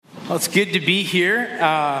Well, it's good to be here.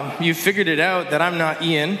 You figured it out that I'm not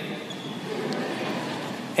Ian.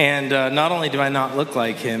 And not only do I not look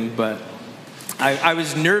like him, but I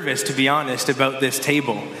was nervous, to be honest, about this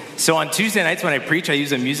table. So on Tuesday nights when I preach, I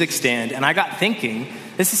use a music stand. And I got thinking,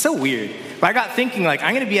 this is so weird, but I got thinking, like,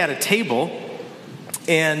 I'm going to be at a table.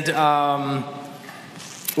 And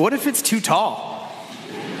what if it's too tall?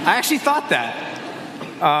 I actually thought that.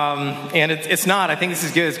 And it's not. I think this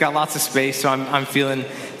is good. It's got lots of space, so I'm feeling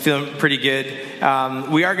pretty good.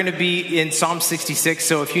 We are going to be in Psalm 66,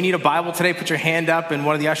 so if you need a Bible today, put your hand up, and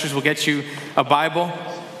one of the ushers will get you a Bible.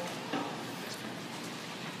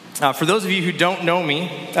 For those of you who don't know me,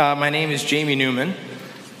 my name is Jamie Newman,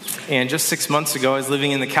 and just 6 months ago, I was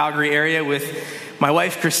living in the Calgary area with my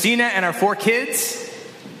wife, Christina, and our 4 kids,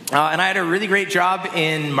 and I had a really great job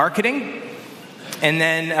in marketing. And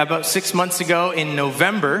then about 6 months ago in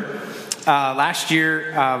November last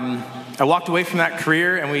year, I walked away from that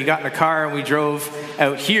career and we got in a car and we drove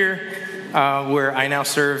out here where I now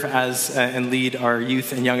serve as and lead our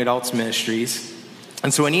youth and young adults ministries.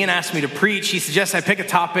 And so when Ian asked me to preach, he suggests I pick a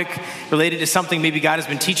topic related to something maybe God has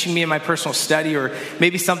been teaching me in my personal study, or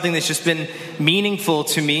maybe something that's just been meaningful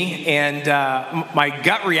to me. And my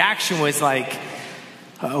gut reaction was like,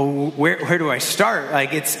 where do I start?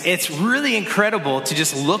 Like, it's really incredible to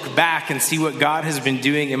just look back and see what God has been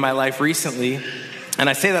doing in my life recently. And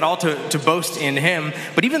I say that all to boast in him,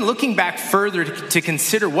 but even looking back further to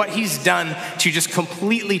consider what he's done to just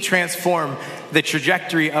completely transform the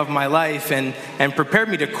trajectory of my life and prepared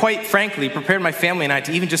me to, quite frankly, prepared my family and I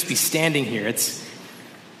to even just be standing here.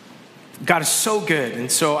 God is so good.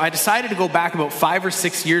 And so I decided to go back about 5 or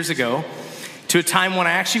 6 years ago to a time when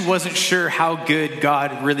I actually wasn't sure how good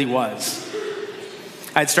God really was.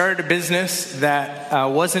 I'd started a business that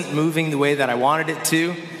wasn't moving the way that I wanted it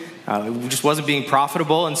to. It just wasn't being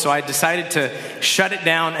profitable, and so I decided to shut it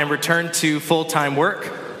down and return to full-time work.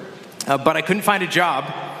 But I couldn't find a job,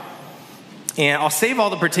 and I'll save all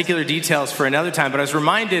the particular details for another time, but I was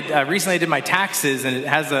reminded, recently I did my taxes, and it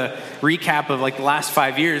has a recap of like the last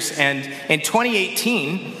 5 years, and in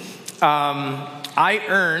 2018, I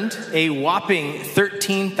earned a whopping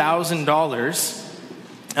 $13,000,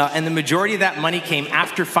 and the majority of that money came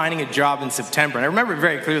after finding a job in September. And I remember it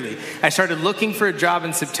very clearly. I started looking for a job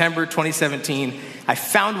in September 2017. I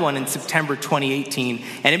found one in September 2018.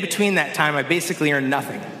 And in between that time, I basically earned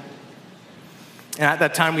nothing. And at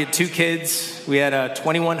that time, we had 2 kids. We had a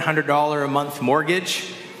 $2,100 a month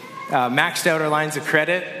mortgage, maxed out our lines of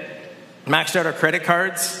credit, maxed out our credit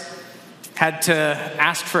cards, had to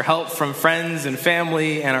ask for help from friends and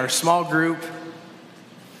family and our small group.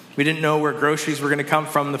 We didn't know where groceries were going to come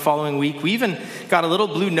from the following week. We even got a little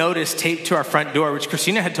blue notice taped to our front door, which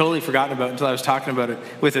Christina had totally forgotten about until I was talking about it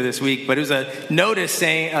with her this week. But it was a notice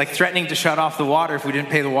saying, like, threatening to shut off the water if we didn't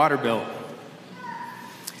pay the water bill.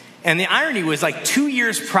 And the irony was, like, 2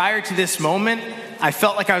 years prior to this moment, I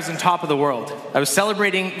felt like I was on top of the world. I was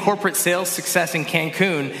celebrating corporate sales success in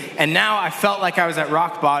Cancun, and now I felt like I was at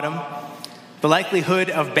rock bottom. The likelihood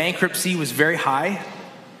of bankruptcy was very high.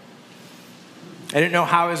 I didn't know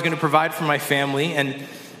how I was going to provide for my family. And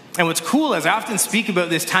what's cool is I often speak about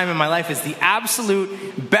this time in my life as the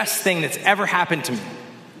absolute best thing that's ever happened to me,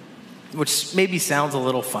 which maybe sounds a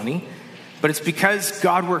little funny, but it's because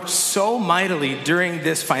God worked so mightily during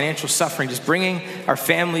this financial suffering, just bringing our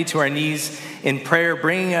family to our knees in prayer,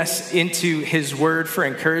 bringing us into his word for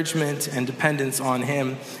encouragement and dependence on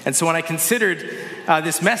him. And so when I considered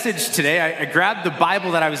this message today, I grabbed the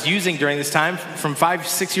Bible that I was using during this time from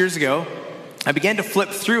 5-6 years ago. I began to flip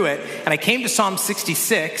through it, and I came to Psalm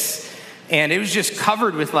 66, and it was just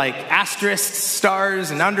covered with like asterisks,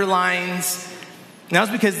 stars, and underlines. And that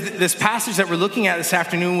was because this passage that we're looking at this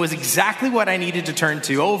afternoon was exactly what I needed to turn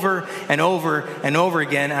to over and over and over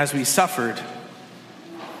again as we suffered.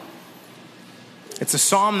 It's a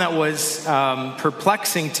psalm that was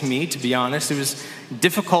perplexing to me, to be honest. It was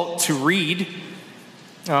difficult to read,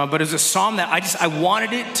 but it was a psalm that I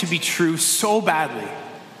wanted it to be true so badly.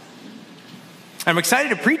 I'm excited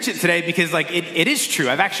to preach it today because, like, it is true.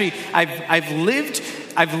 I've lived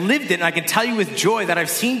it, and I can tell you with joy that I've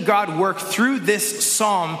seen God work through this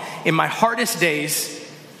psalm in my hardest days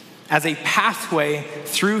as a pathway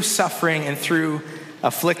through suffering and through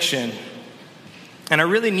affliction. And I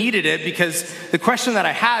really needed it because the question that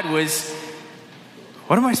I had was,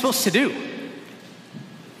 what am I supposed to do?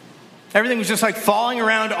 Everything was just like falling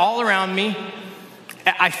around all around me.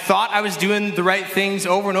 I thought I was doing the right things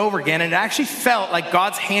over and over again, and it actually felt like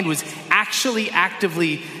God's hand was actually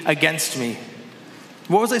actively against me.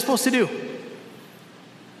 What was I supposed to do?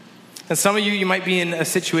 And some of you might be in a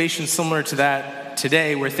situation similar to that.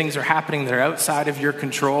 today where things are happening that are outside of your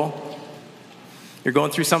control. You're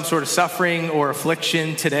going through some sort of suffering or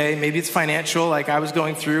affliction today. Maybe it's financial, like I was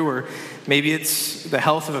going through, or maybe it's the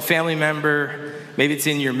health of a family member. Maybe it's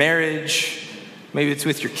in your marriage. Maybe it's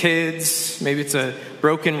with your kids. Maybe it's a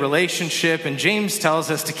broken relationship. And James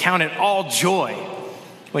tells us to count it all joy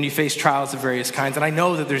when you face trials of various kinds. And I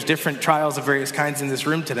know that there's different trials of various kinds in this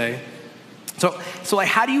room today. So like,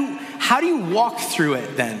 how do you walk through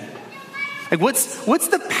it then? Like, what's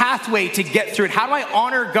the pathway to get through it? How do I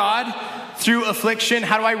honor God through affliction?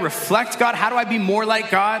 How do I reflect God? How do I be more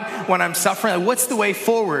like God when I'm suffering? Like, what's the way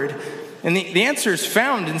forward? And the answer is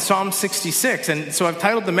found in Psalm 66. And so I've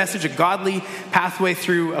titled the message, A Godly Pathway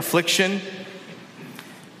Through Affliction.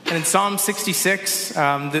 And in Psalm 66,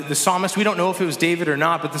 the psalmist, we don't know if it was David or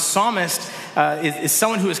not, but the psalmist is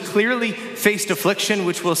someone who has clearly faced affliction,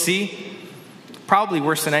 which we'll see. Probably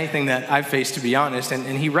worse than anything that I've faced, to be honest.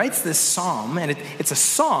 And he writes this psalm, and it's a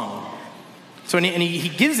song. So he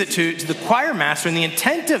gives it to the choir master, and the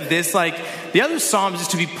intent of this, like the other psalms, is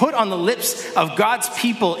to be put on the lips of God's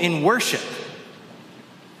people in worship.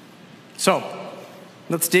 So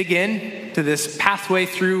let's dig in to this pathway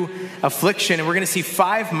through affliction, and we're going to see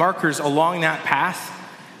 5 markers along that path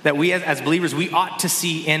that we as believers, we ought to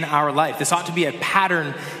see in our life. This ought to be a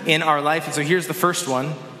pattern in our life. And so here's the first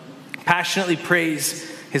one: passionately praise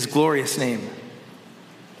his glorious name.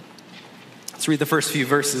 Let's read the first few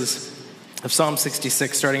verses of Psalm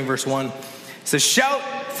 66, starting in verse 1. It says, "Shout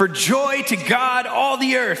for joy to God, all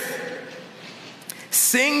the earth.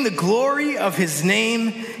 Sing the glory of his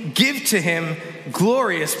name. Give to him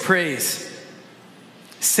glorious praise.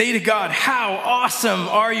 Say to God, how awesome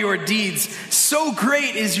are your deeds. So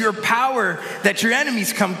great is your power that your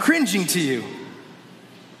enemies come cringing to you.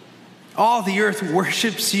 All the earth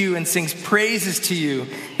worships you and sings praises to you.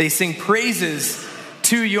 They sing praises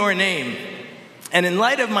to your name." And in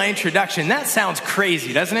light of my introduction, that sounds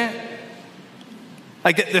crazy, doesn't it?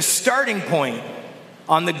 Like the starting point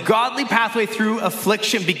on the godly pathway through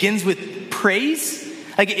affliction begins with praise.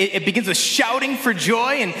 Like it begins with shouting for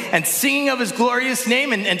joy and singing of his glorious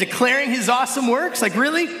name and declaring his awesome works. Like,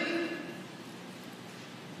 really?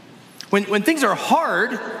 When things are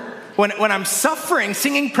hard, when I'm suffering,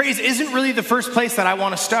 singing praise isn't really the first place that I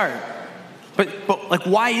want to start. But like,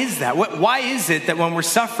 why is that? Why is it that when we're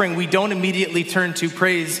suffering, we don't immediately turn to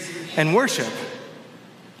praise and worship?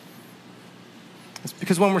 It's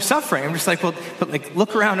because when we're suffering, I'm just like, but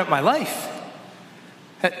look around at my life.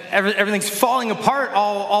 Everything's falling apart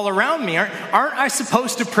all around me. Aren't I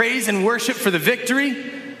supposed to praise and worship for the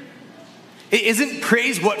victory? Isn't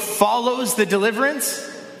praise what follows the deliverance?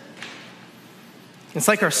 It's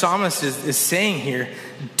like our psalmist is saying here,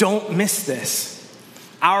 don't miss this.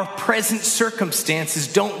 Our present circumstances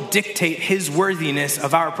don't dictate his worthiness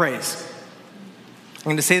of our praise. I'm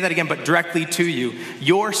going to say that again, but directly to you.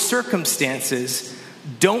 Your circumstances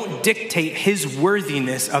don't dictate his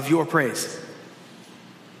worthiness of your praise.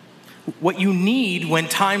 What you need when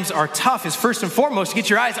times are tough is first and foremost to get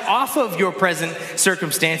your eyes off of your present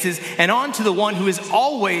circumstances and onto the one who is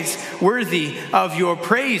always worthy of your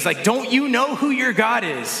praise. Like, don't you know who your God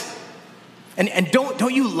is? And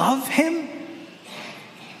don't you love him?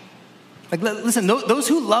 Like, listen, those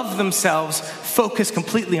who love themselves focus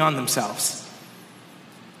completely on themselves.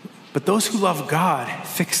 But those who love God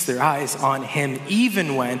fix their eyes on him,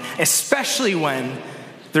 even when, especially when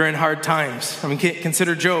they're in hard times. I mean,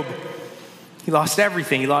 consider Job. He lost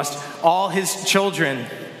everything. He lost all his children.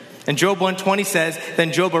 And Job 1:20 says,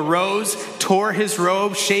 "Then Job arose, tore his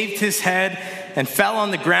robe, shaved his head, and fell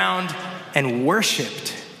on the ground and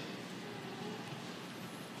worshiped."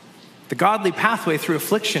 The godly pathway through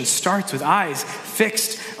affliction starts with eyes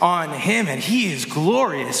fixed on him, and he is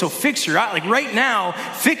glorious. So fix your eyes, like right now,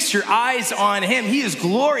 fix your eyes on him. He is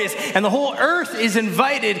glorious, and the whole earth is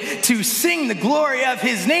invited to sing the glory of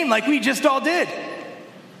his name like we just all did.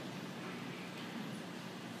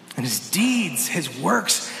 And his deeds, his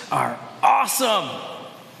works are awesome.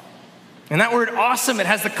 And that word awesome, it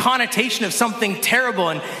has the connotation of something terrible.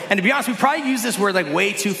 And to be honest, we probably use this word like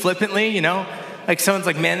way too flippantly, you know? Like someone's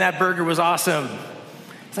like, man, that burger was awesome.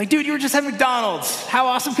 It's like, dude, you were just at McDonald's. How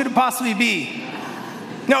awesome could it possibly be?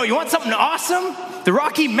 No, you want something awesome? The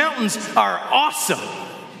Rocky Mountains are awesome.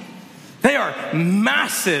 They are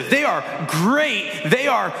massive. They are great. They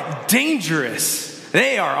are dangerous.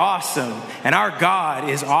 They are awesome. And our God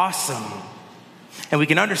is awesome. And we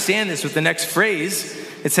can understand this with the next phrase.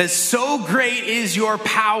 It says, so great is your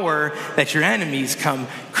power that your enemies come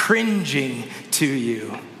cringing to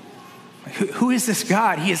you. Who is this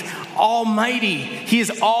God? He is almighty. He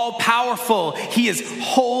is all powerful. He is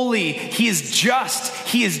holy. He is just.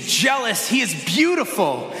 He is jealous. He is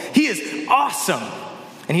beautiful. He is awesome.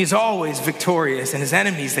 And he's always victorious. And his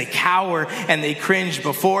enemies, they cower and they cringe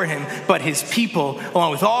before him. But his people,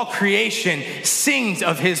 along with all creation, sings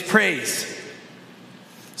of his praise.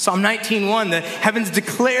 Psalm 19:1, the heavens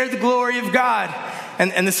declare the glory of God,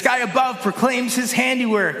 and the sky above proclaims his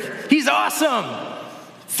handiwork. He's awesome.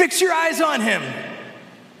 Fix your eyes on him.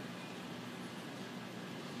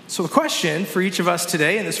 So the question for each of us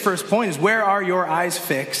today in this first point is, where are your eyes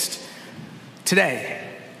fixed today?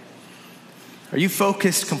 Are you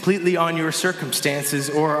focused completely on your circumstances,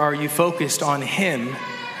 or are you focused on him?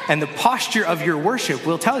 And the posture of your worship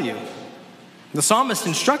will tell you. The psalmist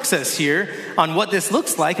instructs us here on what this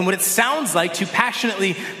looks like and what it sounds like to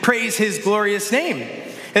passionately praise his glorious name.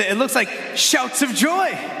 It looks like shouts of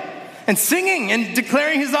joy and singing and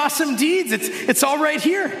declaring his awesome deeds. It's all right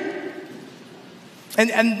here.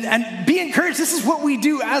 And be encouraged. This is what we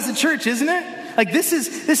do as a church, isn't it? Like this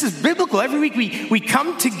is biblical. Every week we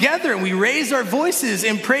come together and we raise our voices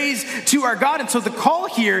in praise to our God. And so the call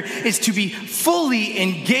here is to be fully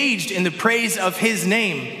engaged in the praise of his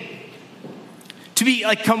name. To be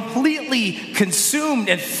like completely consumed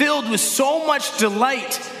and filled with so much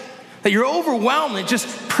delight that you're overwhelmed and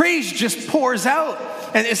praise just pours out.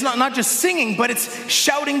 And it's not just singing, but it's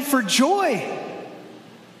shouting for joy.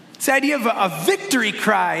 It's the idea of a victory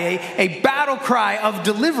cry, a battle cry of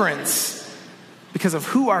deliverance. Because of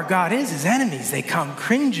who our God is, his enemies, they come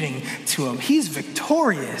cringing to him. He's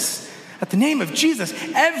victorious. At the name of Jesus,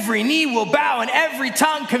 every knee will bow and every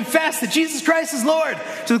tongue confess that Jesus Christ is Lord,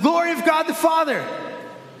 to the glory of God the Father.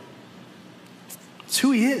 It's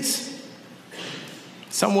who he is.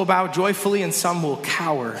 Some will bow joyfully and some will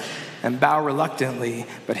cower and bow reluctantly,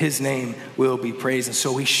 but his name will be praised. And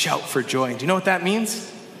so we shout for joy. And do you know what that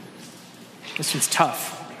means? This one's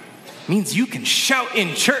tough. It means you can shout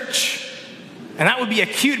in church. And that would be a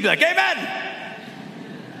cue to be like, amen.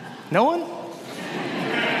 No one?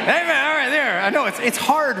 Amen. All right, there. I know it's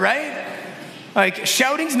hard, right? Like,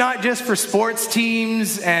 shouting's not just for sports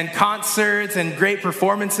teams and concerts and great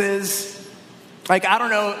performances. Like, I don't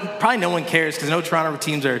know, probably no one cares because no Toronto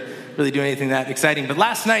teams are really doing anything that exciting. But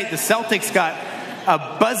last night, the Celtics got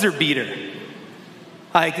a buzzer beater.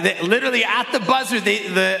 Like, literally at the buzzer,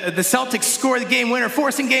 the Celtics score the game winner,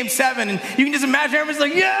 forcing game 7. And you can just imagine everyone's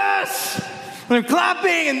like, yes! And they're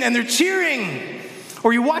clapping and they're cheering.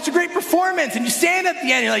 Or you watch a great performance and you stand at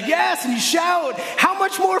the end, you're like, yes, and you shout, how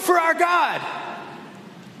much more for our God?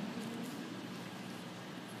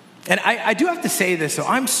 And I do have to say this, so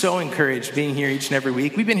I'm so encouraged being here each and every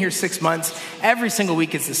week. We've been here 6 months. Every single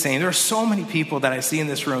week it's the same. There are so many people that I see in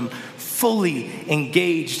this room fully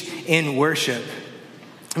engaged in worship.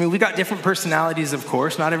 I mean, we've got different personalities, of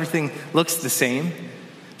course. Not everything looks the same.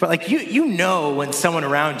 But like you know when someone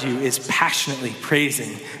around you is passionately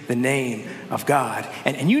praising the name of God.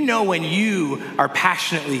 And you know when you are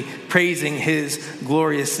passionately praising his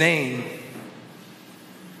glorious name.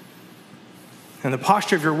 And the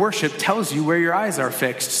posture of your worship tells you where your eyes are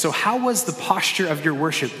fixed. So how was the posture of your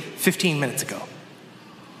worship 15 minutes ago?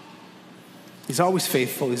 He's always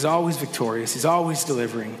faithful. He's always victorious. He's always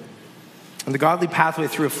delivering. And the godly pathway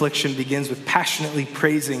through affliction begins with passionately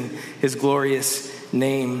praising his glorious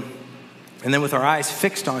name. And then with our eyes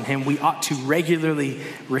fixed on him, we ought to regularly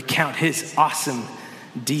recount his awesome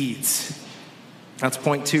deeds. That's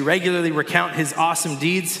point 2. Regularly recount his awesome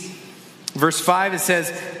deeds. Verse 5, it says,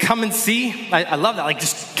 come and see. I love that. Like,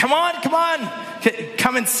 just come on.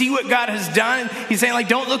 Come and see what God has done. He's saying, like,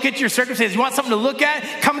 don't look at your circumstances. You want something to look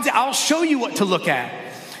at? Come and see. I'll show you what to look at.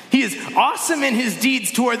 He is awesome in his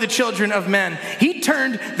deeds toward the children of men. He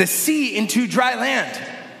turned the sea into dry land.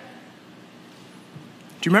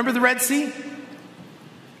 Do you remember the Red Sea? Do you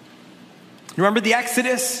remember the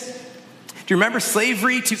Exodus? Do you remember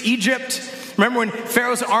slavery to Egypt? Remember when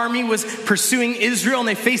Pharaoh's army was pursuing Israel and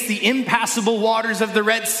they faced the impassable waters of the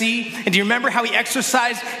Red Sea? And do you remember how he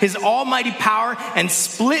exercised his almighty power and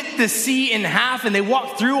split the sea in half and they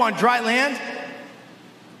walked through on dry land?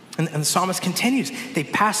 And the psalmist continues. They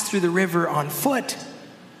passed through the river on foot.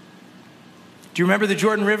 Do you remember the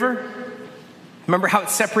Jordan River? Remember how it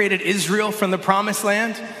separated Israel from the promised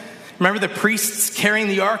land? Remember the priests carrying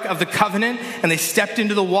the Ark of the Covenant and they stepped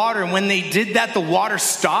into the water, and when they did that, the water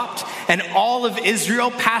stopped and all of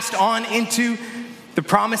Israel passed on into the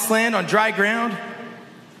promised land on dry ground?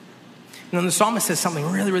 And then the psalmist says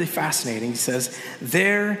something really, really fascinating. He says,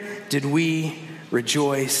 there did we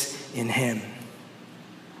rejoice in him.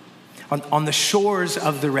 On the shores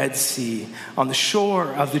of the Red Sea, on the shore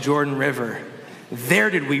of the Jordan River, there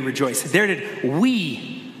did we rejoice. There did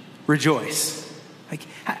we rejoice. Like,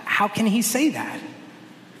 how can he say that?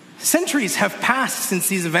 Centuries have passed since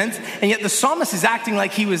these events, and yet the psalmist is acting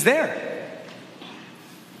like he was there.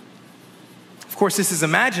 Of course, this is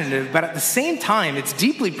imaginative, but at the same time, it's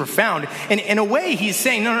deeply profound. And in a way, he's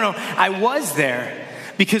saying, no, I was there.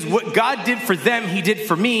 Because what God did for them, he did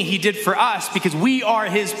for me, he did for us, because we are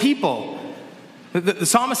his people. The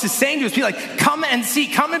psalmist is saying to his people, like, come and see,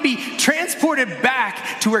 come and be transported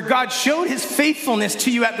back to where God showed his faithfulness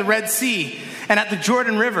to you at the Red Sea and at the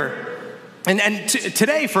Jordan River. And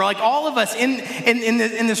today, for like all of us in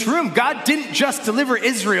this room, God didn't just deliver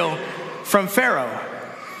Israel from Pharaoh.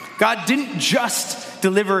 God didn't just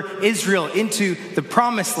deliver Israel into the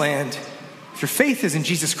promised land. If your faith is in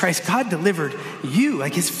Jesus Christ, God delivered you.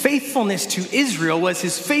 Like, his faithfulness to Israel was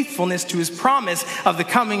his faithfulness to his promise of the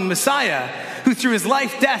coming Messiah, who through his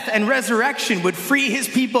life, death, and resurrection would free his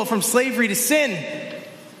people from slavery to sin,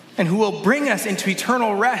 and who will bring us into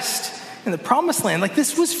eternal rest in the promised land. Like,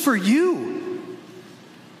 this was for you.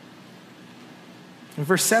 And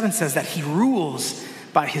verse 7 says that he rules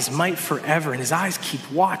by his might forever, and his eyes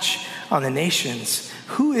keep watch on the nations.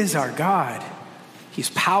 Who is our God? He's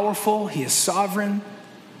powerful. He is sovereign.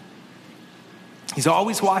 He's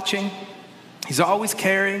always watching. He's always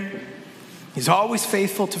caring. He's always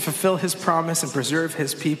faithful to fulfill his promise and preserve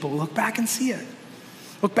his people. Look back and see it.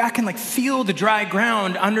 Look back and feel the dry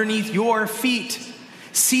ground underneath your feet.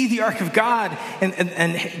 See the ark of God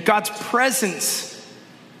and God's presence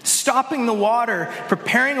stopping the water,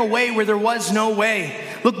 preparing a way where there was no way.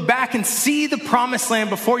 Look back and see the promised land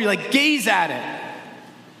before you. Gaze at it.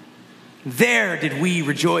 There did we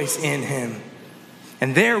rejoice in him.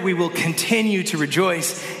 And there we will continue to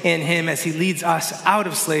rejoice in him as he leads us out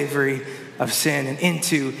of slavery of sin and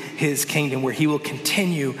into his kingdom, where he will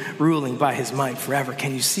continue ruling by his might forever.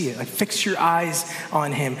 Can you see it? Fix your eyes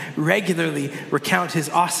on him. Regularly recount his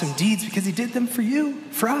awesome deeds, because he did them for you,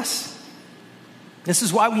 for us. This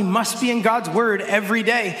is why we must be in God's word every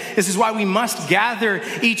day. This is why we must gather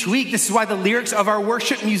each week. This is why the lyrics of our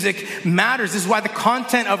worship music matters. This is why the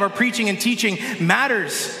content of our preaching and teaching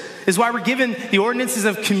matters. This is why we're given the ordinances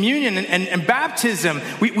of communion and baptism.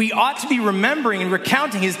 We ought to be remembering and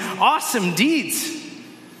recounting his awesome deeds.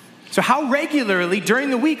 So how regularly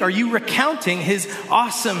during the week are you recounting his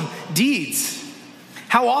awesome deeds?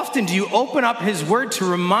 How often do you open up his word to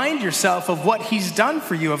remind yourself of what he's done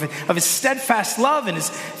for you, of his steadfast love and his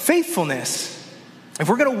faithfulness? If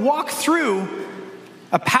we're going to walk through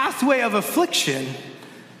a pathway of affliction,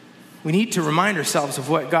 we need to remind ourselves of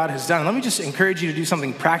what God has done. Let me just encourage you to do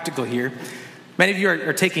something practical here. Many of you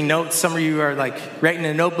are taking notes. Some of you are writing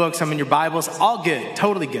in a notebook, some in your Bibles. All good,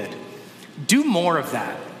 totally good. Do more of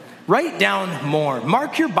that. Write down more.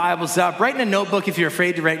 Mark your Bibles up. Write in a notebook if you're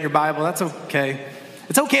afraid to write in your Bible. That's okay.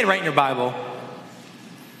 It's okay to write in your Bible.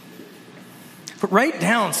 But write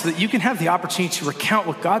down so that you can have the opportunity to recount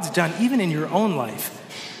what God's done even in your own life.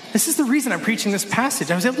 This is the reason I'm preaching this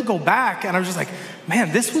passage. I was able to go back and I was just like,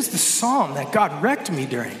 man, this was the psalm that God wrecked me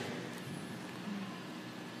during.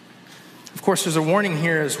 Of course, there's a warning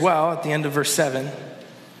here as well at the end of verse 7.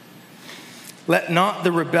 Let not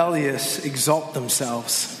the rebellious exalt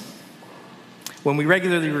themselves. When we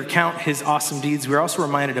regularly recount his awesome deeds, we're also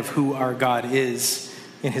reminded of who our God is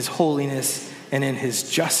in his holiness and in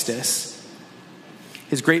his justice.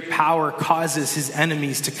 His great power causes his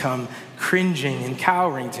enemies to come cringing and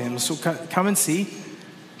cowering to him. So come and see.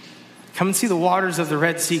 Come and see the waters of the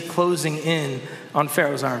Red Sea closing in on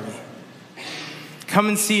Pharaoh's army. Come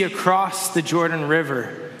and see across the Jordan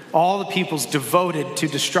River all the peoples devoted to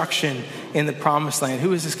destruction in the promised land.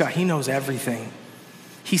 Who is this God? He knows everything.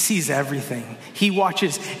 He sees everything. He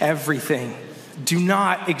watches everything. Do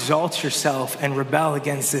not exalt yourself and rebel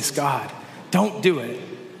against this God. Don't do it.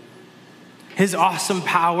 His awesome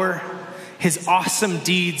power, his awesome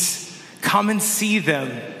deeds, come and see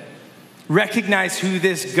them. Recognize who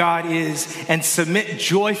this God is and submit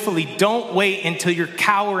joyfully. Don't wait until you're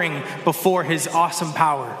cowering before his awesome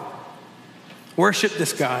power. Worship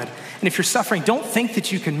this God. And if you're suffering, don't think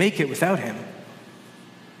that you can make it without him.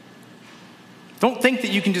 Don't think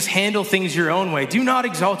that you can just handle things your own way. Do not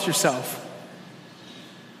exalt yourself.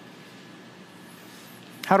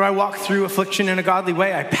 How do I walk through affliction in a godly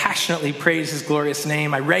way? I passionately praise his glorious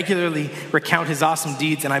name. I regularly recount his awesome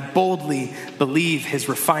deeds, and I boldly believe his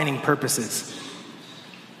refining purposes.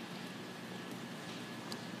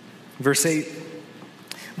 Verse 8.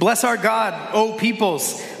 Bless our God, O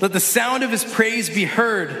peoples. Let the sound of his praise be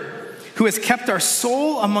heard, who has kept our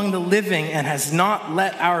soul among the living and has not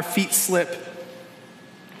let our feet slip.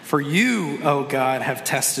 For you, O God, have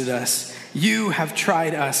tested us You have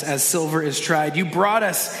tried us as silver is tried. You brought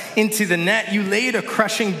us into the net. You laid a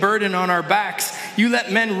crushing burden on our backs. You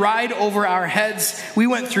let men ride over our heads. We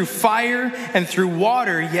went through fire and through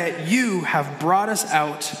water, yet you have brought us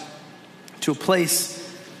out to a place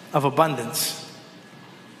of abundance.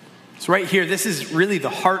 So right here, this is really the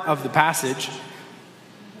heart of the passage.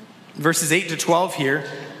 Verses 8 to 12 here,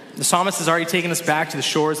 the psalmist has already taken us back to the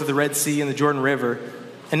shores of the Red Sea and the Jordan River.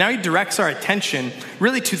 And now he directs our attention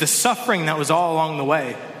really to the suffering that was all along the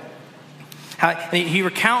way. He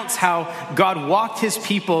recounts how God walked his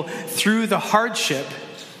people through the hardship,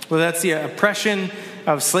 whether that's the oppression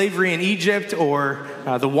of slavery in Egypt or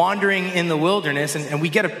the wandering in the wilderness. And we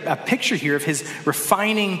get a picture here of his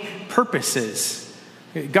refining purposes.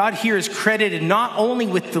 God here is credited not only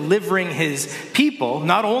with delivering his people,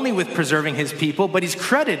 not only with preserving his people, but he's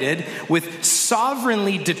credited with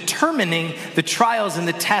sovereignly determining the trials and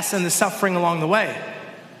the tests and the suffering along the way.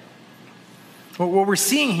 What we're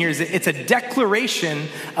seeing here is that it's a declaration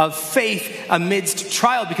of faith amidst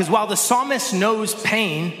trial, because while the psalmist knows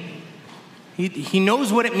pain, he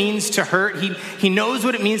knows what it means to hurt. He knows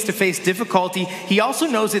what it means to face difficulty. He also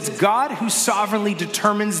knows it's God who sovereignly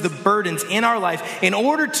determines the burdens in our life in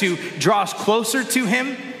order to draw us closer to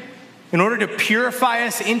him, in order to purify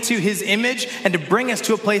us into his image, and to bring us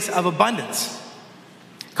to a place of abundance.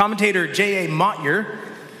 Commentator J.A. Motyer,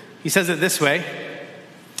 he says it this way: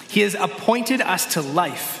 he has appointed us to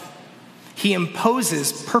life. He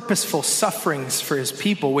imposes purposeful sufferings for his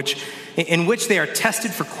people, in which they are tested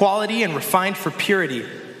for quality and refined for purity.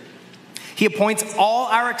 He appoints all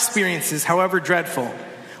our experiences, however dreadful.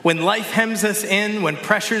 When life hems us in, when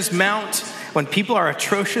pressures mount, when people are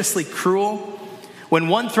atrociously cruel, when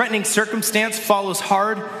one threatening circumstance follows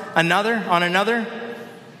hard on another,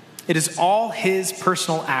 it is all his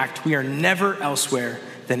personal act. We are never elsewhere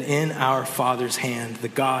than in our Father's hand, the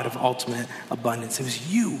God of ultimate abundance. It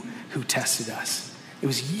was you who tested us. It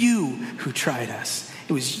was you who tried us.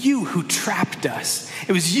 It was you who trapped us.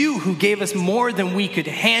 It was you who gave us more than we could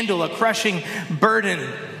handle, a crushing burden.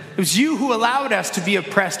 It was you who allowed us to be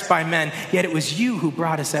oppressed by men, yet it was you who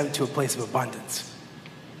brought us out to a place of abundance.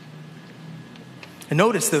 And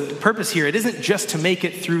notice the purpose here, it isn't just to make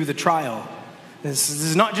it through the trial. This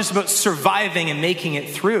is not just about surviving and making it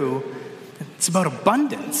through. It's about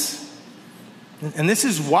abundance. And this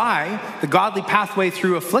is why the godly pathway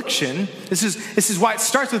through affliction, this is why it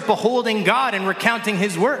starts with beholding God and recounting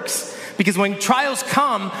his works. Because when trials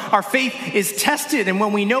come, our faith is tested. And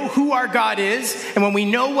when we know who our God is, and when we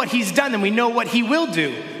know what he's done, then we know what he will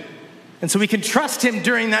do. And so we can trust him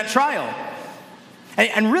during that trial.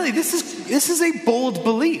 And really, this is a bold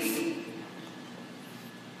belief.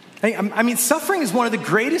 I mean, suffering is one of the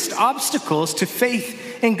greatest obstacles to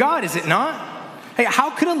faith in God, is it not? Hey, how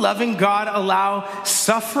could a loving God allow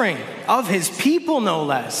suffering of his people, no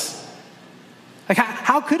less? Like,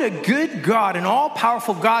 how could a good God, an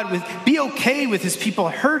all-powerful God, be okay with his people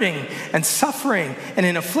hurting and suffering and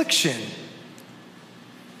in affliction?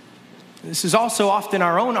 This is also often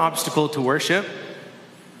our own obstacle to worship.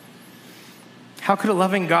 How could a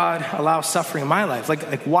loving God allow suffering in my life?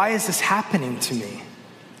 Like, why is this happening to me?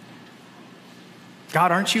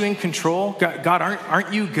 God, aren't you in control? God,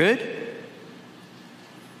 aren't you good?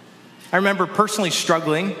 I remember personally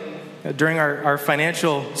struggling during our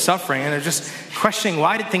financial suffering, and just questioning,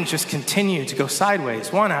 why did things just continue to go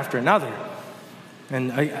sideways, one after another?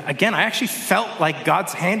 And I actually felt like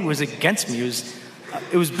God's hand was against me.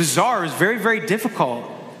 It was bizarre. It was very, very difficult.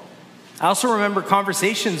 I also remember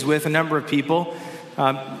conversations with a number of people,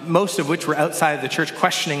 most of which were outside of the church,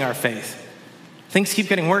 questioning our faith. Things keep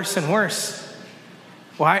getting worse and worse.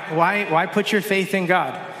 Why put your faith in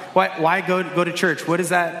God? Why go to church? What is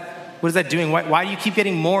that doing? Why do you keep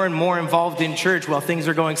getting more and more involved in church while things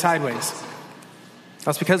are going sideways?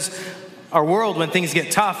 That's because our world, when things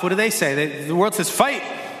get tough, what do they say? The world says, fight.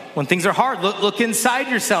 When things are hard, look inside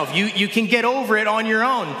yourself. You can get over it on your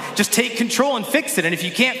own. Just take control and fix it. And if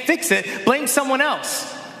you can't fix it, blame someone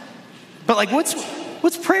else. But like,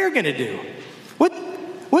 what's prayer going to do?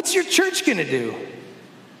 What's your church going to do?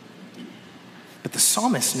 But the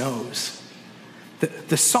psalmist knows.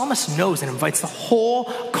 The psalmist knows and invites the whole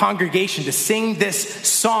congregation to sing this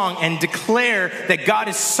song and declare that God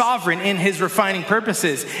is sovereign in his refining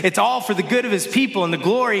purposes. It's all for the good of his people and the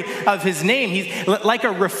glory of his name. He's like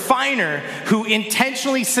a refiner who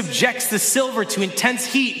intentionally subjects the silver to intense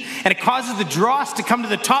heat, and it causes the dross to come to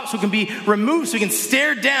the top so it can be removed, so we can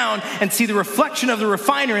stare down and see the reflection of the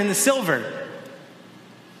refiner in the silver.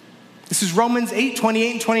 This is Romans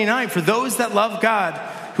 8:28 and 29. For those that love God,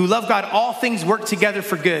 who love God, all things work together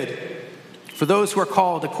for good. For those who are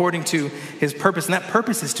called according to his purpose, and that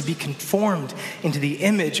purpose is to be conformed into the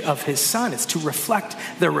image of his Son. It's to reflect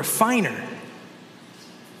the refiner.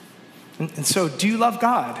 And so, do you love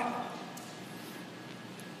God?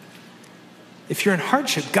 If you're in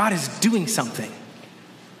hardship, God is doing something.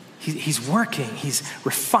 He's working, he's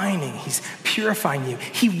refining, he's purifying you.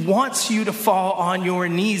 He wants you to fall on your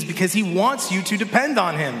knees because he wants you to depend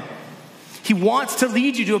on him. He wants to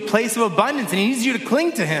lead you to a place of abundance, and he needs you to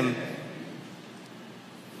cling to him.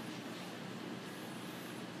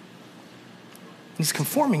 He's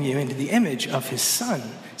conforming you into the image of his Son.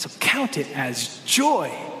 So count it as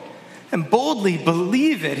joy and boldly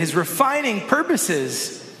believe it, his refining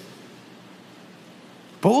purposes.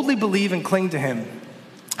 Boldly believe and cling to him.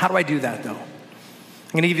 How do I do that, though?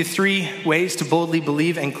 I'm going to give you 3 ways to boldly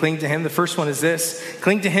believe and cling to him. The first one is this: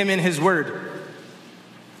 cling to him in his word.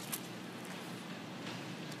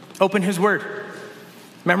 Open his word.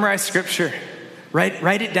 Memorize scripture.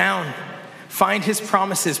 Write it down. Find his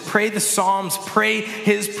promises. Pray the Psalms. Pray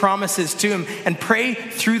his promises to him. And pray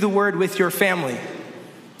through the word with your family.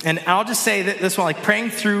 And I'll just say that this one, like praying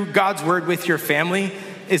through God's word with your family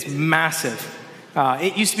is massive.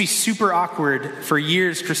 It used to be super awkward for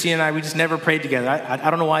years. Christina and I, we just never prayed together. I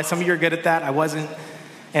don't know why. Some of you are good at that. I wasn't.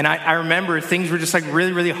 And I remember things were just like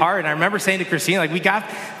really, really hard. And I remember saying to Christina, like,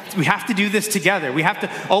 we have to do this together. We have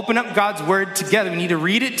to open up God's word together. We need to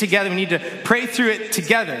read it together. We need to pray through it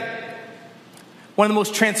together. One of the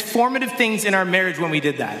most transformative things in our marriage when we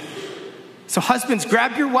did that. So husbands,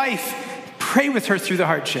 grab your wife, pray with her through the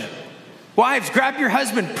hardship. Wives, grab your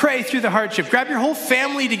husband, pray through the hardship. Grab your whole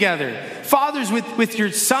family together. Fathers with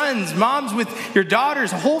your sons, moms with your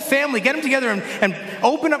daughters, a whole family. Get them together and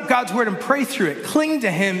open up God's word and pray through it. Cling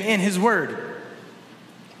to him in his word.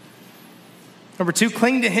 Number 2,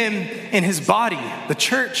 cling to him in his body, the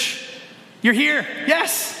church. You're here,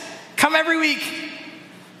 yes. Come every week.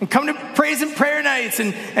 And come to praise and prayer nights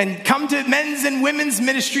and come to men's and women's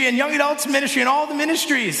ministry and young adults ministry and all the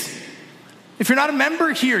ministries. If you're not a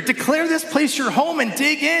member here, declare this place your home and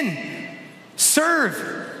dig in.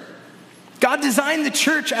 Serve. God designed the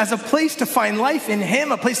church as a place to find life in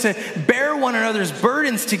him, a place to bear one another's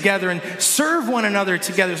burdens together and serve one another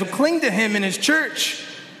together. So cling to him in his church.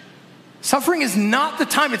 Suffering is not the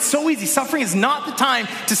time. It's so easy. Suffering is not the time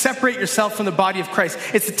to separate yourself from the body of Christ.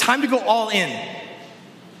 It's the time to go all in.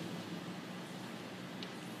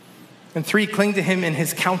 And 3, cling to him in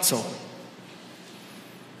his counsel.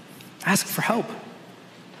 Ask for help.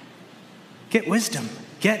 Get wisdom.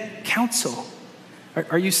 Get counsel.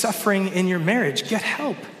 Are you suffering in your marriage? Get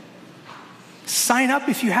help. Sign up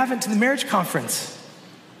if you haven't to the marriage conference.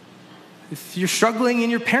 If you're struggling in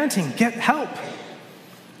your parenting, get help.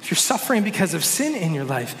 If you're suffering because of sin in your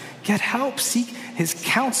life, get help. Seek his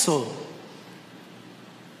counsel.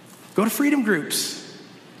 Go to freedom groups.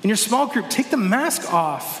 In your small group, take the mask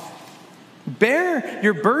off. Bear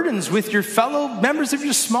your burdens with your fellow members of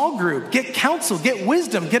your small group. Get counsel, get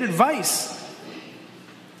wisdom, get advice.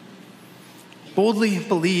 Boldly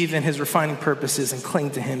believe in his refining purposes and cling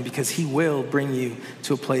to him because he will bring you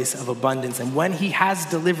to a place of abundance. And when he has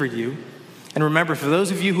delivered you, and remember, for those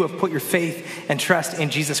of you who have put your faith and trust in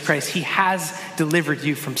Jesus Christ, he has delivered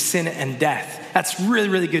you from sin and death. That's really,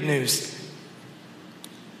 really good news.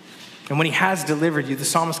 And when he has delivered you, the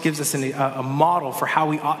psalmist gives us a model for how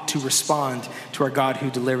we ought to respond to our God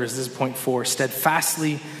who delivers. This is point 4.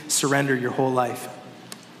 Steadfastly surrender your whole life.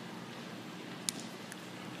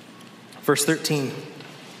 Verse 13.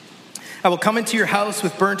 I will come into your house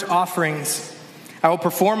with burnt offerings. I will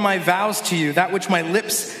perform my vows to you, that which my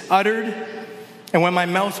lips uttered, and when my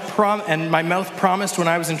mouth promised when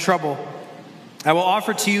I was in trouble. I will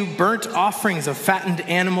offer to you burnt offerings of fattened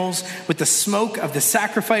animals. With the smoke of the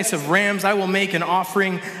sacrifice of rams, I will make an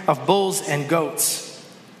offering of bulls and goats.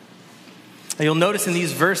 Now you'll notice in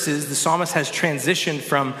these verses, the psalmist has transitioned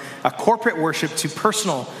from a corporate worship to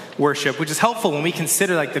personal worship, which is helpful when we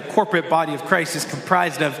consider like the corporate body of Christ is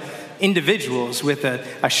comprised of individuals with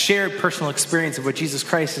a shared personal experience of what Jesus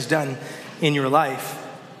Christ has done in your life.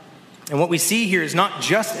 And what we see here is not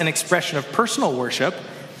just an expression of personal worship,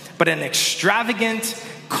 but an extravagant,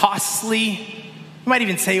 costly, you might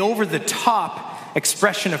even say over-the-top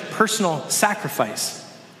expression of personal sacrifice.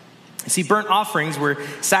 You see, burnt offerings were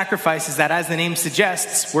sacrifices that, as the name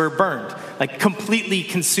suggests, were burned, like completely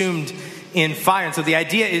consumed in fire. And so the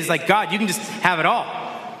idea is like, God, you can just have it all.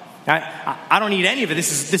 I don't need any of it.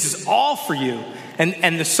 This is all for you.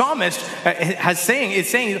 And the psalmist is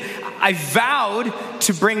saying, I vowed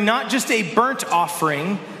to bring not just a burnt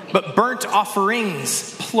offering, but burnt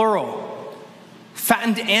offerings, plural.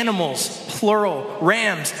 Fattened animals, plural.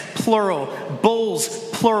 Rams, plural. Bulls,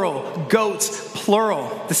 plural. Goats,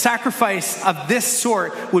 plural. The sacrifice of this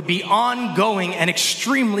sort would be ongoing and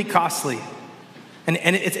extremely costly. And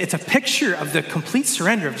it's a picture of the complete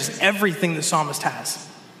surrender of just everything the psalmist has.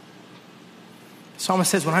 The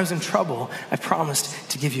psalmist says, when I was in trouble, I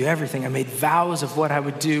promised to give you everything. I made vows of what I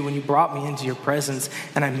would do when you brought me into your presence,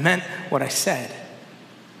 and I meant what I said.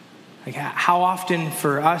 Like, how often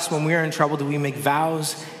for us when we're in trouble do we make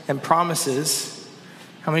vows and promises?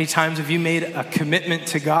 How many times have you made a commitment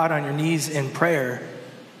to God on your knees in prayer?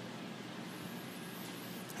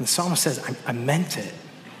 And the psalmist says, I meant it.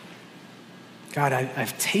 God,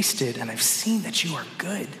 I've tasted and I've seen that you are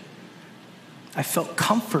good. I felt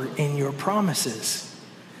comfort in your promises.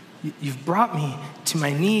 You've brought me to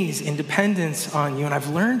my knees in dependence on you, and I've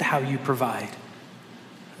learned how you provide.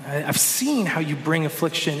 I've seen how you bring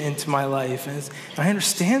affliction into my life, and I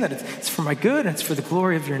understand that it's for my good and it's for the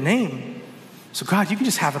glory of your name. So God, you can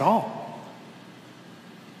just have it all.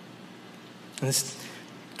 And this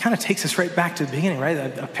kind of takes us right back to the beginning,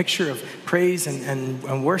 right? A picture of praise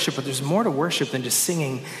and worship, but there's more to worship than just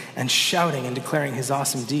singing and shouting and declaring his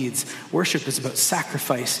awesome deeds. Worship is about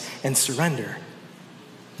sacrifice and surrender.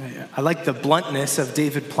 I like the bluntness of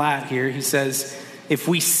David Platt here. He says, if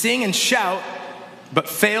we sing and shout, but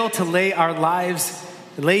fail to lay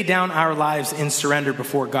down our lives in surrender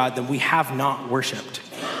before God, then we have not worshiped.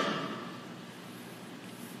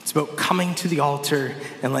 It's about coming to the altar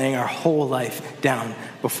and laying our whole life down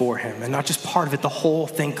before him. And not just part of it, the whole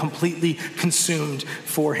thing completely consumed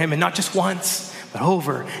for him. And not just once, but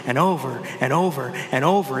over and over and over and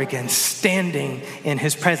over again, standing in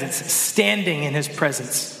his presence, standing in his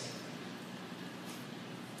presence.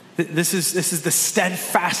 This is the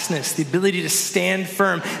steadfastness, the ability to stand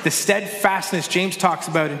firm, the steadfastness James talks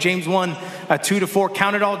about in James 1, 2-4.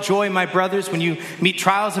 Count it all joy, my brothers, when you meet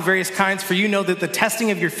trials of various kinds, for you know that the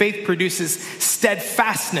testing of your faith produces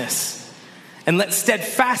steadfastness. And let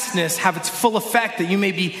steadfastness have its full effect, that you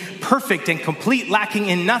may be perfect and complete, lacking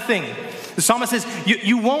in nothing. The psalmist says,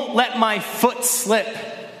 you won't let my foot slip.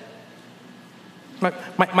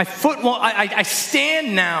 My foot won't, I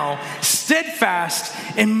stand now steadfast,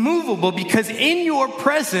 immovable, because in your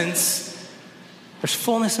presence, there's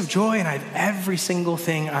fullness of joy and I have every single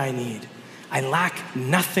thing I need. I lack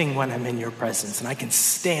nothing when I'm in your presence, and I can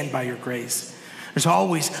stand by your grace. There's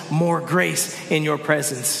always more grace in your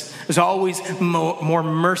presence. There's always more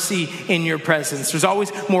mercy in your presence. There's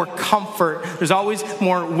always more comfort. There's always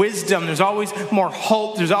more wisdom. There's always more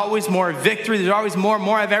hope. There's always more victory. There's always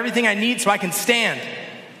more of everything I need so I can stand.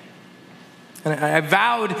 And I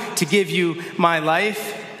vowed to give you my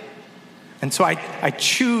life. And so I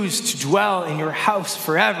choose to dwell in your house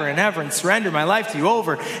forever and ever and surrender my life to you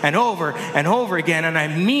over and over and over again. And I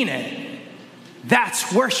mean it.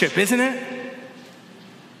 That's worship, isn't it?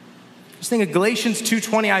 Just think of Galatians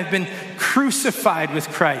 2:20, I've been crucified with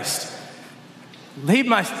Christ. Laid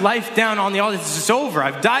my life down on the altar. It's over.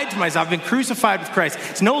 I've died to myself. I've been crucified with Christ.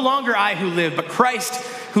 It's no longer I who live, but Christ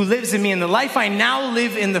who lives in me. And the life I now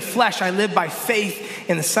live in the flesh, I live by faith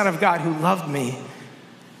in the Son of God who loved me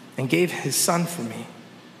and gave his Son for me.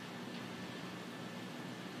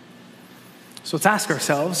 So let's ask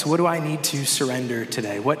ourselves, what do I need to surrender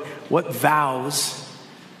today? What vows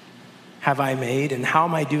have I made, and how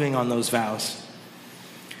am I doing on those vows?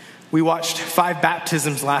 We watched 5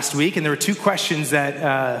 baptisms last week, and there were 2 questions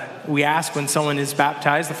that we ask when someone is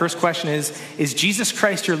baptized. The first question is Jesus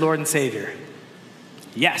Christ your Lord and Savior?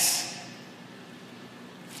 Yes.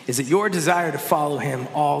 Is it your desire to follow him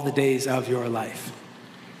all the days of your life?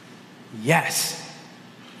 Yes.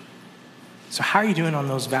 So how are you doing on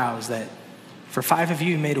those vows that for 5 of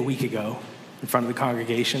you made a week ago in front of the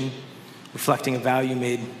congregation, reflecting a vow you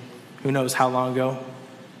made who knows how long ago?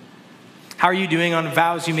 How are you doing on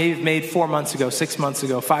vows you may have made 4 months ago, 6 months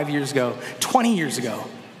ago, 5 years ago, 20 years ago?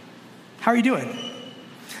 How are you doing?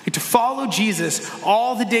 To follow Jesus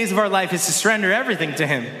all the days of our life is to surrender everything to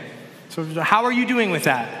him. So how are you doing with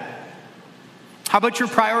that? How about your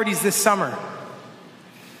priorities this summer?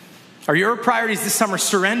 Are your priorities this summer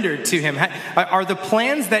surrendered to him? Are the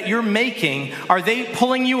plans that you're making, are they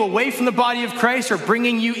pulling you away from the body of Christ or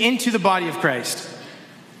bringing you into the body of Christ?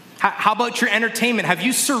 How about your entertainment? Have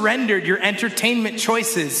you surrendered your entertainment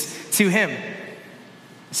choices to him?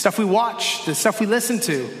 The stuff we watch, the stuff we listen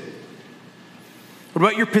to. What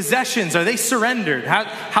about your possessions? Are they surrendered?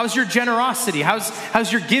 How's your generosity?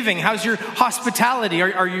 How's your giving? How's your hospitality?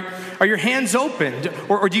 Are your hands open?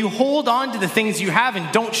 Or do you hold on to the things you have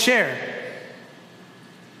and don't share?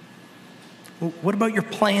 What about your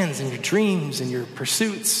plans and your dreams and your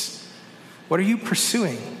pursuits? What are you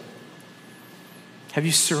pursuing? Have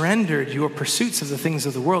you surrendered your pursuits of the things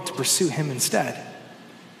of the world to pursue him instead?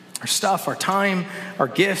 Our stuff, our time, our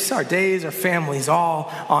gifts, our days, our families,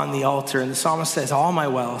 all on the altar. And the psalmist says, all my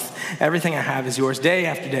wealth, everything I have is yours day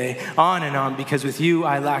after day, on and on, because with you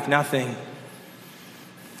I lack nothing.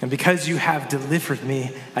 And because you have delivered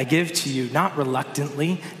me, I give to you, not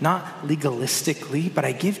reluctantly, not legalistically, but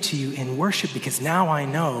I give to you in worship, because now I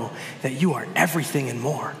know that you are everything and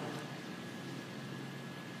more. And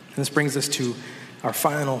this brings us to our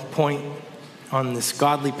final point on this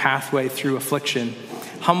godly pathway through affliction.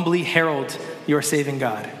 Humbly herald your saving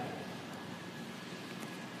God.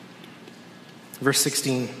 Verse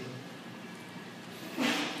 16.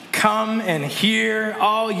 Come and hear,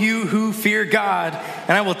 all you who fear God,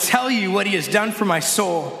 and I will tell you what he has done for my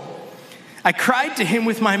soul. I cried to him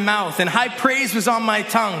with my mouth, and high praise was on my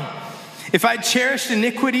tongue. If I cherished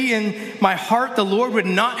iniquity in my heart, the Lord would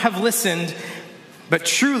not have listened, but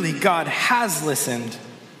truly God has listened.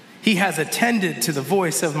 He has attended to the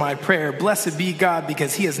voice of my prayer. Blessed be God,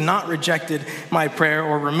 because he has not rejected my prayer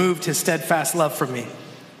or removed his steadfast love from me.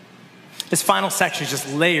 This final section is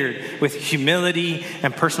just layered with humility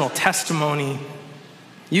and personal testimony.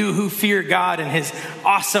 You who fear God and his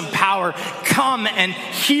awesome power, come and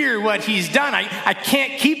hear what he's done. I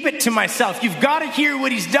can't keep it to myself. You've got to hear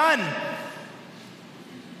what he's done.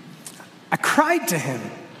 I cried to him.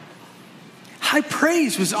 High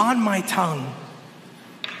praise was on my tongue.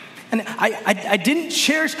 And I didn't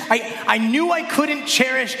cherish, I knew I couldn't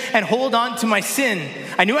cherish and hold on to my sin.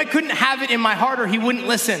 I knew I couldn't have it in my heart or he wouldn't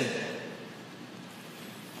listen.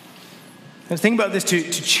 And the thing about this, to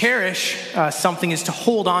cherish something is to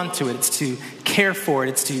hold on to it. It's to care for it.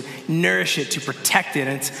 It's to nourish it, to protect it.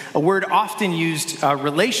 And it's a word often used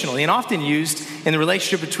relationally and often used in the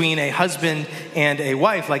relationship between a husband and a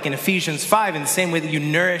wife, like in Ephesians 5, in the same way that you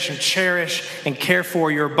nourish and cherish and care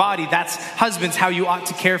for your body. That's, husbands, how you ought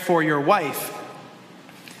to care for your wife.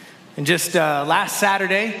 And just last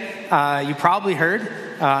Saturday, you probably heard,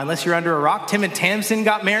 unless you're under a rock, Tim and Tamsin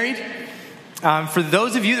got married. For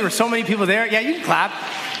those of you, there were so many people there. Yeah, you can clap.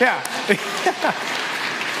 Yeah.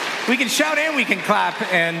 We can shout and we can clap,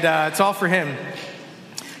 and it's all for him.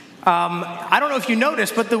 I don't know if you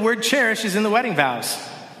noticed, but the word cherish is in the wedding vows.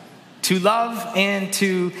 To love and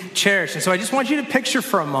to cherish. And so I just want you to picture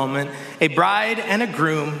for a moment a bride and a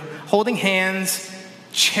groom holding hands,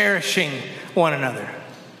 cherishing one another.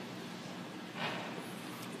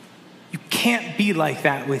 You can't be like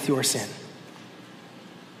that with your sin.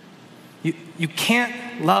 You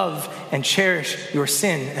can't love and cherish your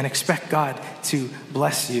sin and expect God to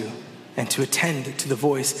bless you and to attend to the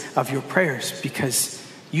voice of your prayers, because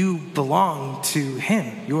you belong to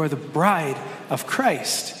him. You are the bride of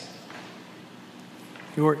Christ.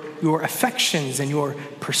 Your affections and your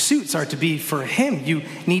pursuits are to be for him. You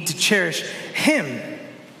need to cherish him.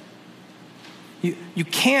 You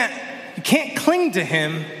can't cling to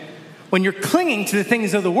him when you're clinging to the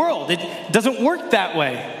things of the world. It doesn't work that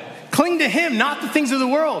way. Cling to him, not the things of the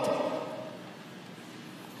world.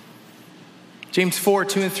 James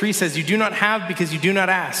 4:2-3 says, you do not have because you do not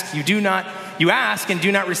ask. You ask and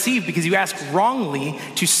do not receive because you ask wrongly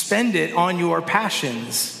to spend it on your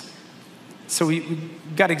passions. So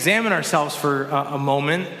we've got to examine ourselves for a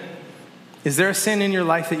moment. Is there a sin in your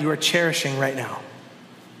life that you are cherishing right now?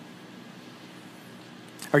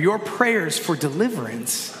 Are your prayers for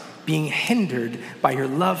deliverance being hindered by your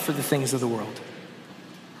love for the things of the world?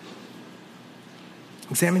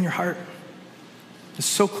 Examine your heart. It's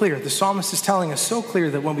so clear. The psalmist is telling us so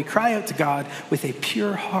clear that when we cry out to God with a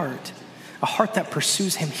pure heart, a heart that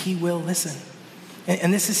pursues him, he will listen.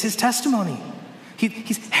 And this is his testimony.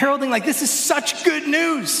 He's heralding like, this is such good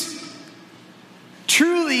news.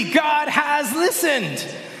 Truly, God has listened.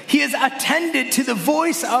 He has attended to the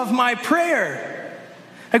voice of my prayer.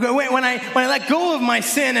 When I let go of my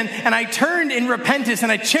sin and I turned in repentance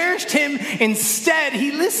and I cherished him instead,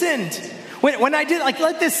 he listened. When I did,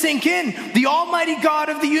 let this sink in, the almighty God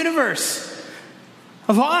of the universe,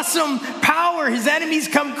 of awesome power, his enemies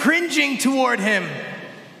come cringing toward him.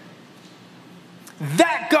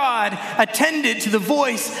 That God attended to the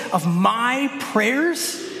voice of my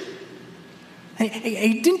prayers. And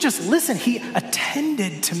he didn't just listen, he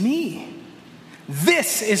attended to me.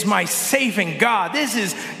 This is my saving God. This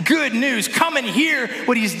is good news. Come and hear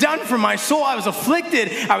what he's done for my soul. I was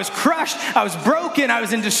afflicted, I was crushed, I was broken, I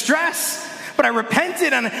was in distress. But I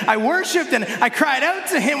repented and I worshiped and I cried out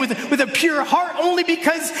to him with a pure heart only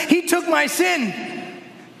because he took my sin.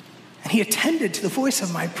 And he attended to the voice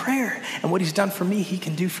of my prayer. And what he's done for me, he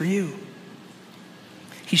can do for you.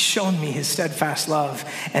 He's shown me his steadfast love,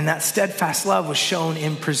 and that steadfast love was shown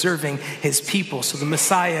in preserving his people so the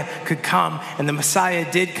Messiah could come, and the Messiah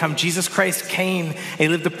did come. Jesus Christ came, and he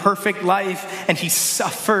lived a perfect life, and he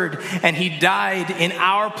suffered, and he died in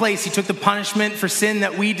our place. He took the punishment for sin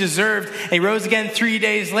that we deserved, and he rose again 3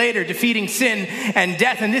 days later, defeating sin and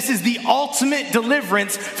death, and this is the ultimate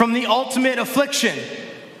deliverance from the ultimate affliction.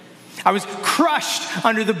 I was crushed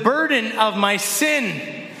under the burden of my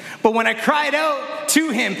sin, but when I cried out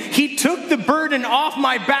to him, he took the burden off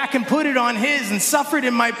my back and put it on his and suffered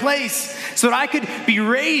in my place so that I could be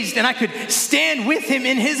raised and I could stand with him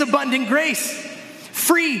in his abundant grace,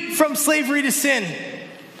 free from slavery to sin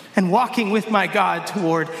and walking with my God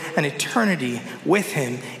toward an eternity with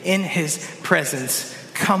him in his presence.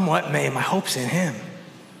 Come what may, my hope's in him.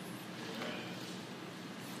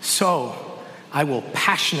 So I will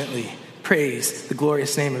passionately praise the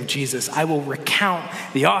glorious name of Jesus. I will recount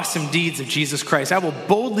the awesome deeds of Jesus Christ. I will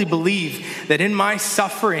boldly believe that in my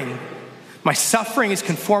suffering is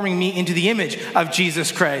conforming me into the image of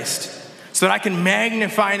Jesus Christ so that I can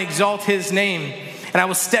magnify and exalt his name. And I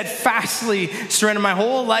will steadfastly surrender my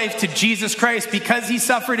whole life to Jesus Christ because he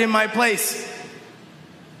suffered in my place.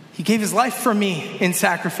 He gave his life for me in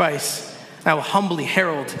sacrifice. And I will humbly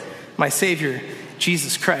herald my Savior,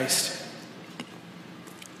 Jesus Christ.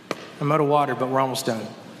 I'm out of water, but we're almost done.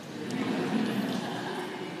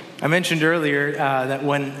 I mentioned earlier that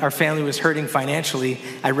when our family was hurting financially,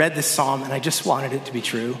 I read this psalm and I just wanted it to be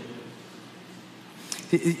true.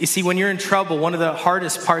 You see, when you're in trouble, one of the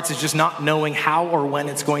hardest parts is just not knowing how or when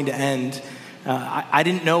it's going to end. I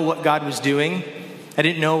didn't know what God was doing. I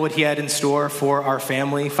didn't know what he had in store for our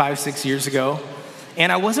family 5-6 years ago.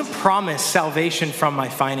 And I wasn't promised salvation from my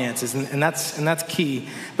finances, and that's key.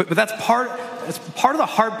 But that's part of the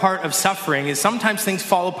hard part of suffering is sometimes things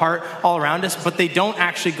fall apart all around us, but they don't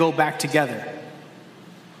actually go back together.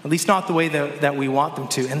 At least not the way that we want them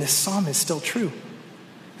to. And this psalm is still true.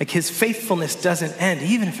 Like his faithfulness doesn't end,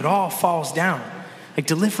 even if it all falls down. Like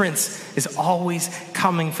deliverance is always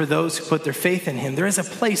coming for those who put their faith in him. There is a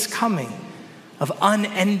place coming of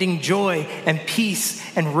unending joy and peace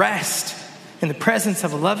and rest in the presence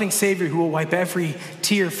of a loving Savior who will wipe every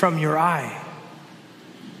tear from your eye.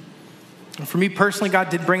 And for me personally, God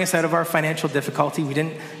did bring us out of our financial difficulty. We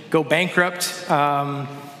didn't go bankrupt.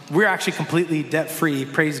 We're actually completely debt-free.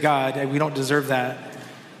 Praise God. We don't deserve that.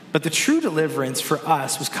 But the true deliverance for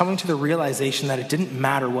us was coming to the realization that it didn't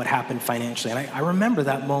matter what happened financially. And I remember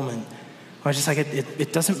that moment. I was just like,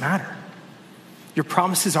 it doesn't matter. Your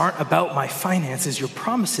promises aren't about my finances. Your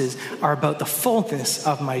promises are about the fullness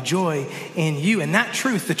of my joy in you. And that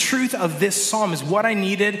truth, the truth of this psalm is what I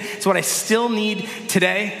needed. It's what I still need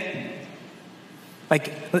today.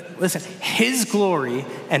 Like, listen, his glory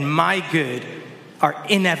and my good are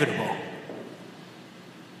inevitable.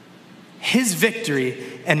 His victory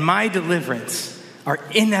and my deliverance are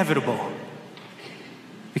inevitable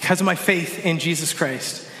because of my faith in Jesus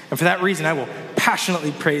Christ. And for that reason, I will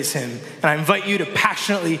passionately praise him. And I invite you to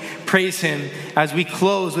passionately praise him as we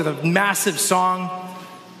close with a massive song.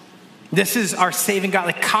 This is our saving God.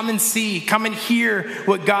 Like, come and see, come and hear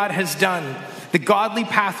what God has done. The godly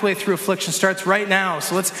pathway through affliction starts right now.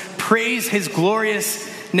 So let's praise his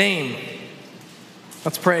glorious name.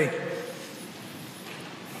 Let's pray.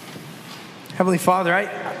 Heavenly Father, I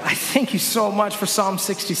thank you so much for Psalm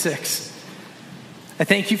 66. I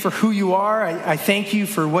thank you for who you are. I thank you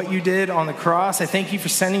for what you did on the cross. I thank you for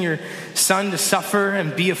sending your son to suffer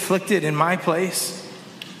and be afflicted in my place.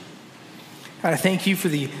 God, I thank you for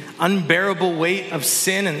the unbearable weight of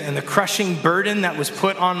sin and the crushing burden that was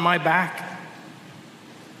put on my back.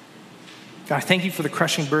 God, I thank you for the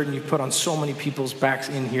crushing burden you put on so many people's backs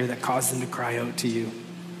in here that caused them to cry out to you.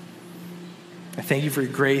 I thank you for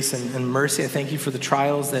your grace and mercy. I thank you for the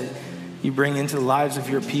trials that you bring into the lives of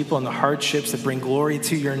your people and the hardships that bring glory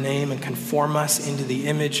to your name and conform us into the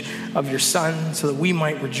image of your Son so that we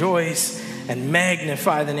might rejoice and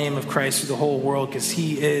magnify the name of Christ through the whole world because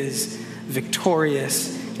he is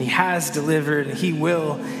victorious. He has delivered and he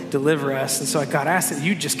will deliver us. And so God, I ask that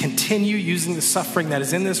you just continue using the suffering that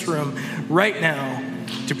is in this room right now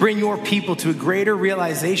to bring your people to a greater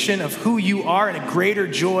realization of who you are and a greater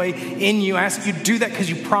joy in you. I ask that you do that because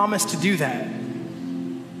you promised to do that.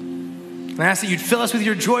 And I ask that you'd fill us with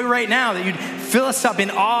your joy right now, that you'd fill us up in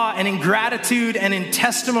awe and in gratitude and in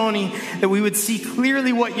testimony, that we would see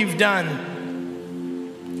clearly what you've done,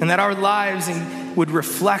 and that our lives would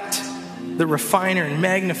reflect the refiner and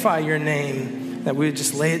magnify your name, that we would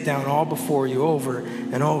just lay it down all before you over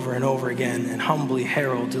and over and over again and humbly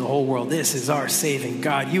herald to the whole world, this is our saving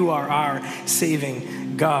God. You are our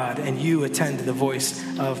saving God, and you attend to the voice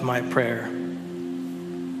of my prayer.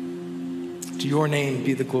 To your name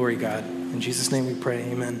be the glory, God. In Jesus' name we pray,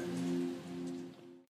 amen.